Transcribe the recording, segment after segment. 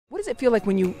does it feel like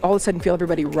when you all of a sudden feel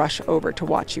everybody rush over to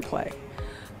watch you play?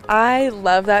 I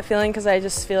love that feeling because I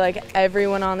just feel like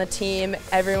everyone on the team,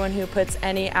 everyone who puts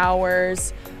any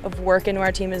hours of work into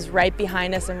our team is right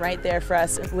behind us and right there for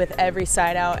us with every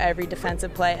side out, every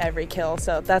defensive play, every kill.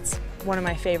 So that's one of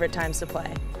my favorite times to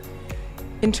play.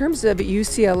 In terms of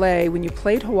UCLA, when you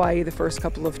played Hawaii the first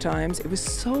couple of times, it was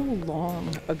so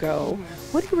long ago.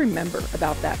 What do you remember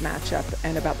about that matchup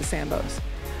and about the Sambos?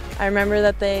 I remember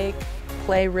that they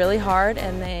play really hard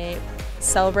and they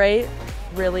celebrate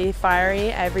really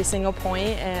fiery every single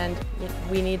point, and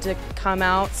we need to come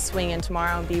out swinging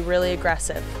tomorrow and be really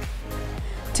aggressive.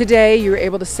 Today you were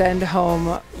able to send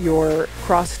home your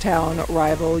crosstown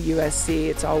rival USC.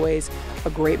 It's always a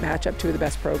great matchup, two of the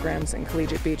best programs in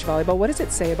collegiate beach volleyball. What does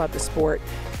it say about the sport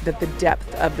that the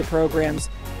depth of the programs,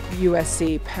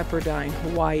 USC, Pepperdine,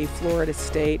 Hawaii, Florida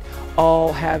State,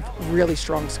 all have really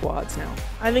strong squads now?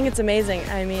 I think it's amazing.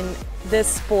 I mean, this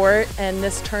sport and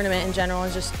this tournament in general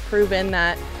has just proven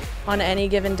that on any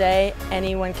given day,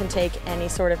 anyone can take any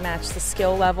sort of match. The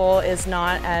skill level is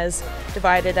not as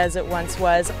divided as it once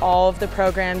was. All of the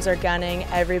programs are gunning,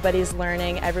 everybody's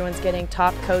learning, everyone's getting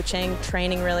top coaching,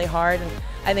 training really hard, and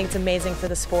I think it's amazing for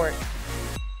the sport.